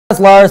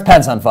Lars,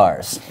 Pants on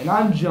Fires. And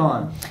I'm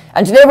John.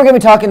 And today we're going to be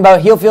talking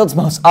about Heelfield's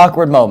most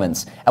awkward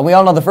moments. And we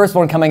all know the first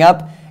one coming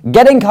up,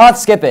 getting caught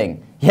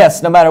skipping.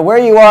 Yes, no matter where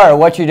you are or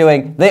what you're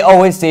doing, they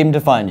always seem to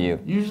find you.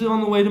 Usually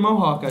on the way to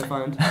Mohawk, I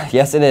find.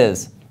 Yes, it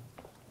is.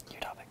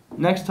 Your topic.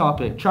 Next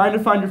topic, trying to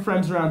find your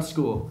friends around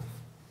school.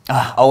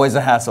 Always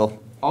a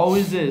hassle.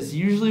 Always is.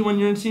 Usually when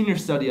you're in senior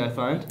study, I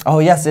find. Oh,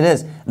 yes, it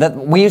is.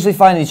 We usually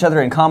find each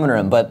other in common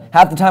room, but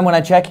half the time when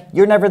I check,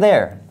 you're never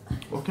there.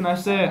 What can I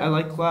say? I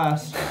like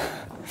class.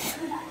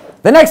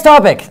 The next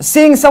topic,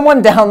 seeing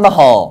someone down the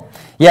hall.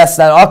 Yes,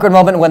 that awkward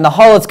moment when the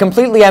hall is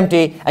completely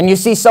empty and you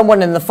see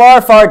someone in the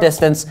far, far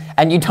distance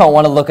and you don't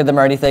want to look at them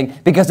or anything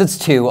because it's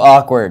too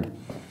awkward.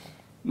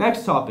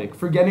 Next topic,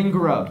 forgetting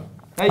grub.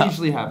 That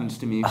usually happens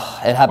to me.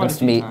 It happens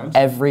to me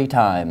every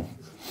time.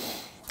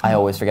 I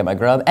always forget my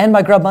grub and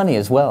my grub money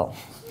as well.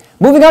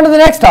 Moving on to the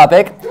next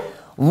topic,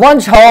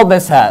 lunch hall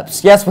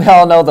mishaps. Yes, we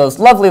all know those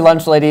lovely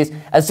lunch ladies.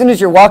 As soon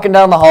as you're walking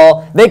down the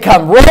hall, they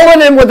come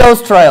rolling in with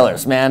those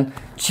trailers, man.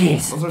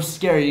 Jeez. Those are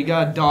scary. You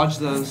gotta dodge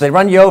those. They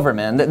run you over,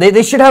 man.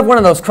 They should have one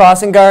of those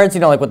crossing guards,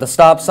 you know, like with the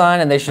stop sign,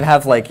 and they should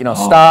have like, you know,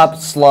 stop,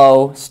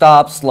 slow,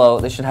 stop, slow.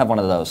 They should have one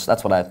of those.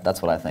 That's what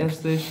I think. Yes,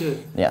 they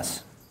should.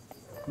 Yes.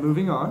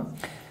 Moving on.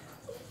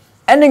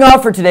 Ending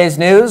off for today's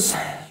news.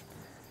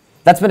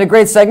 That's been a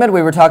great segment.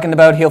 We were talking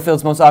about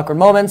Heelfield's most awkward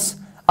moments.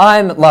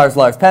 I'm Lars,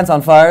 Pants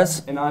on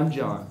Fires. And I'm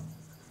John.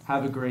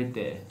 Have a great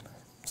day.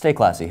 Stay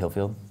classy,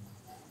 Heelfield.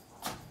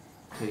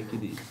 Take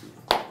it easy.